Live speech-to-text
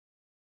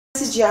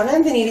is Gianna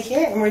and Benita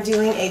here, and we're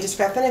doing a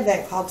Discrepant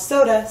event called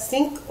Soda,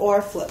 Sink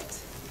or Float.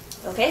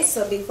 Okay,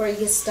 so before you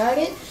get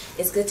started,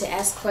 it's good to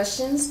ask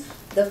questions.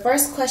 The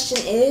first question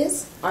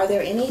is, are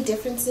there any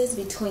differences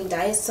between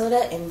diet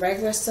soda and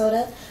regular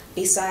soda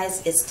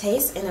besides its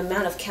taste and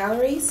amount of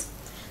calories?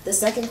 The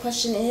second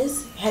question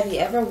is, have you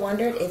ever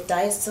wondered if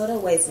diet soda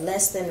weighs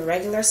less than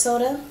regular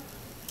soda?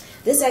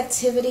 This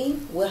activity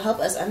will help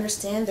us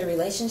understand the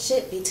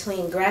relationship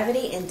between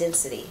gravity and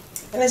density.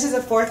 And this is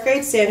a 4th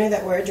grade standard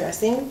that we're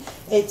addressing.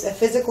 It's a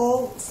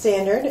physical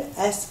standard,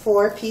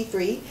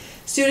 S4P3.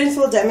 Students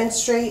will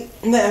demonstrate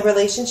the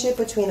relationship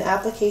between the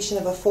application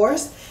of a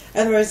force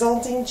and the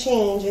resulting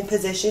change in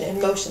position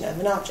and motion of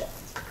an object.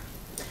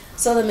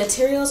 So the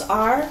materials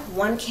are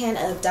 1 can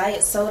of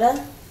diet soda,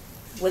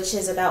 which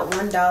is about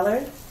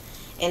 $1,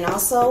 and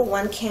also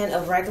 1 can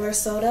of regular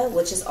soda,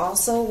 which is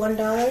also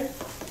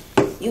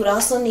 $1. You would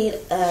also need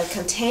a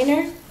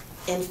container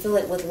and fill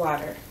it with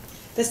water.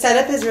 The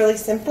setup is really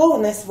simple,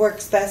 and this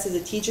works best as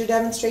a teacher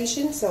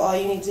demonstration. So all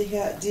you need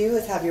to do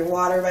is have your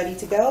water ready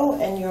to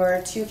go and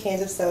your 2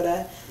 cans of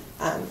soda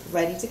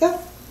ready to go.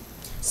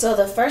 So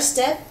the first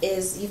step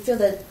is you fill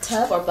the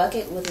tub or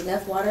bucket with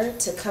enough water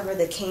to cover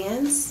the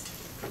cans.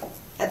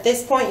 At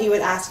this point, you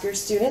would ask your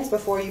students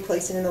before you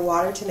place it in the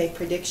water to make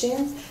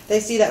predictions.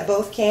 They see that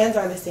both cans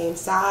are the same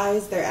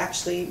size. They're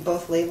actually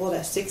both labeled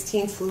as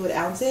 16 fluid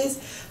ounces.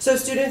 So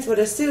students would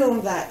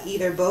assume that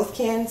either both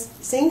cans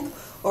sink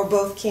or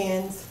both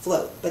cans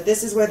float. But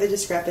this is where the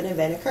discrepant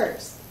event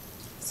occurs.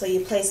 So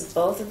you place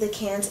both of the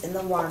cans in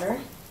the water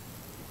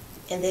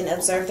and then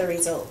observe the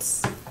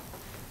results.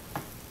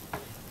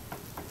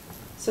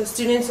 So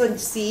students would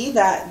see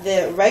that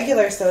the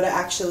regular soda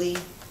actually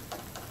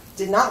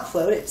did not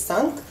float, it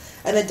sunk,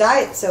 and the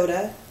diet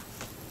soda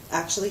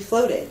actually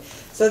floated.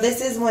 So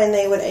this is when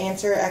they would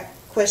answer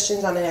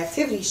questions on an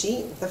activity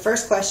sheet. The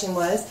first question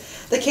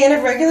was, the can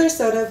of regular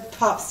soda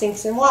pop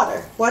sinks in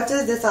water. What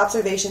does this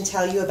observation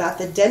tell you about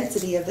the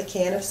density of the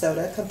can of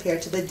soda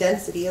compared to the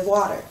density of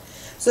water?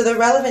 So the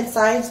relevant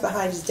science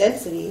behind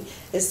density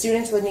is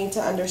students would need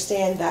to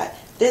understand that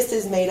this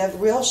is made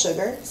of real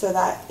sugar, so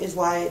that is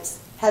why it's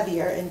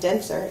heavier and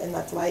denser, and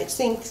that's why it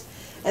sinks.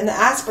 And the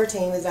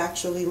aspartame is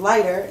actually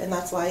lighter, and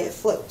that's why it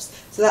floats.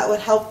 So that would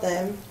help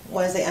them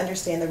once they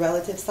understand the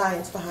relative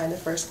science behind the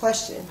first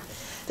question.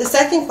 The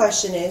second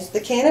question is, the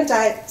can of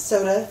diet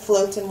soda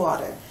floats in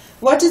water.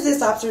 What does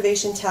this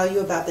observation tell you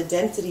about the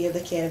density of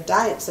the can of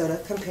diet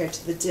soda compared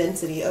to the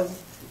density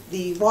of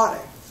the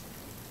water?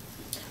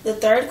 The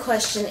third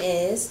question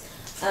is,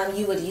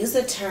 you would use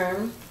the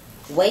term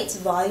weight,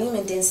 volume,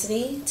 and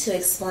density to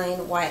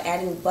explain why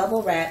adding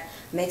bubble wrap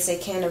makes a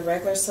can of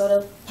regular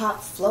soda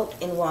pop float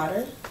in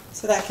water.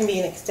 So that can be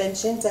an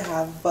extension to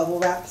have bubble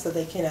wrap so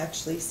they can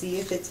actually see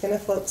if it's going to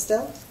float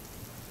still.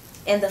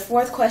 And the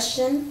fourth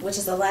question, which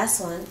is the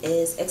last one,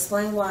 is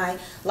explain why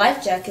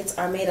life jackets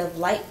are made of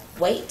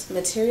lightweight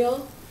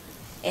material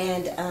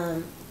and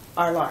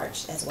are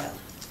large as well.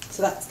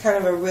 So that's kind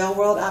of a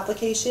real-world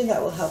application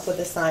that will help with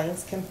the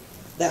science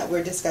that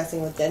we're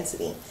discussing with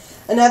density.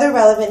 Another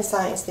relevant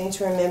science thing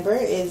to remember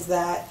is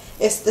that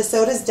if the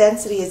soda's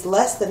density is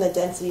less than the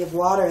density of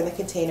water in the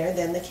container,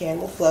 then the can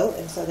will float,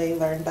 and so they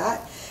learned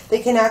that. They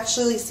can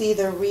actually see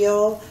the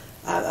real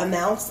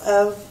amounts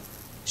of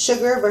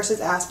sugar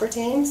versus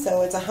aspartame.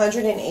 So it's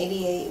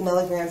 188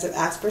 milligrams of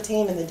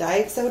aspartame in the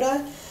diet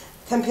soda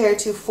compared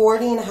to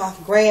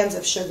 40.5 grams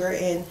of sugar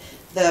in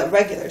the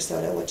regular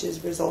soda, which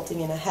is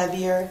resulting in a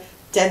heavier,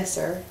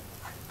 denser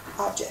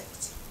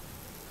object.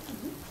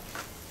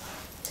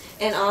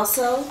 And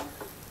also,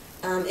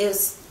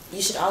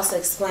 you should also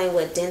explain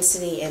what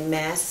density and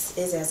mass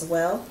is as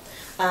well.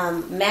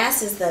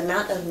 Mass is the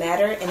amount of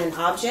matter in an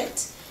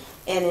object,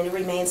 and it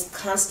remains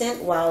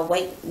constant while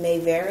weight may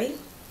vary.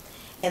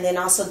 And then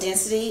also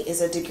density is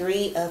a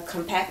degree of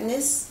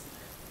compactness,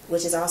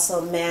 which is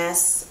also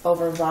mass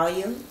over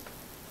volume.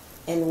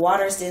 And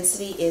water's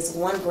density is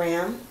 1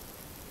 gram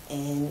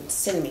in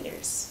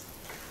centimeters.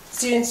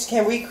 Students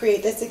can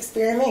recreate this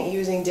experiment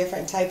using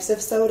different types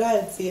of soda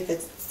and see if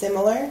it's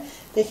similar.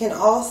 They can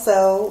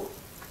also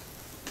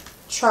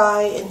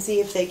try and see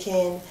if they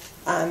can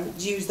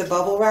use the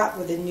bubble wrap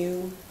with the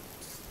new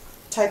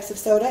types of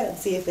soda and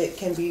see if it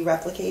can be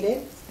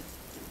replicated.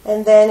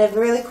 And then a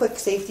really quick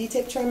safety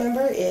tip to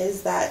remember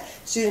is that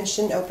students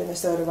shouldn't open the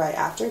soda right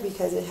after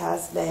because it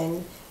has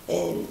been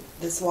in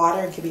this water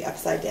and could be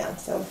upside down.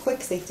 So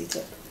quick safety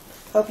tip.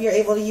 Hope you're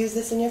able to use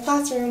this in your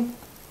classroom.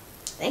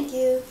 Thank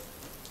you.